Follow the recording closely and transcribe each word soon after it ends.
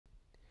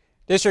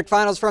District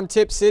finals from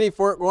Tip City.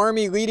 Fort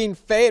Loramie leading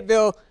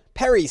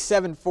Fayetteville-Perry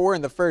 7-4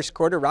 in the first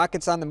quarter.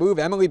 Rockets on the move.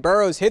 Emily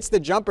Burrows hits the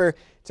jumper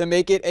to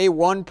make it a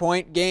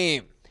 1-point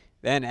game.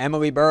 Then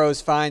Emily Burrows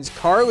finds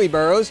Carly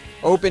Burrows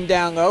open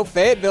down low.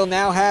 Fayetteville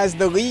now has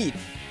the lead.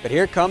 But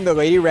here come the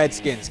Lady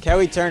Redskins.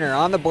 Kelly Turner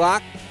on the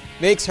block,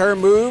 makes her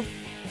move,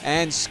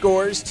 and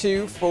scores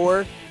 2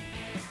 for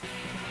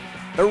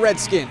the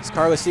Redskins.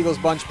 Carla Siegel's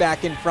bunch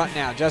back in front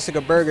now. Jessica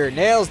Berger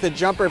nails the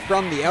jumper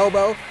from the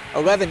elbow.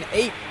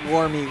 11-8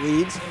 Loramie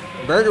leads.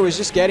 Berger was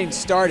just getting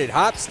started.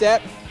 Hop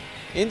step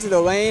into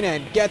the lane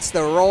and gets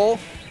the roll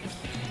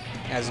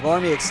as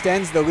Loramie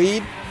extends the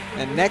lead.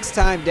 And next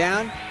time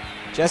down,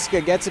 Jessica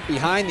gets it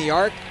behind the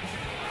arc.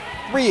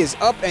 3 is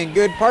up and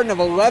good. Part of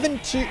an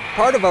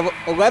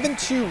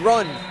 11-2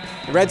 run.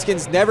 The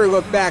Redskins never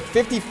look back.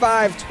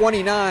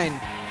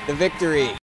 55-29 the victory.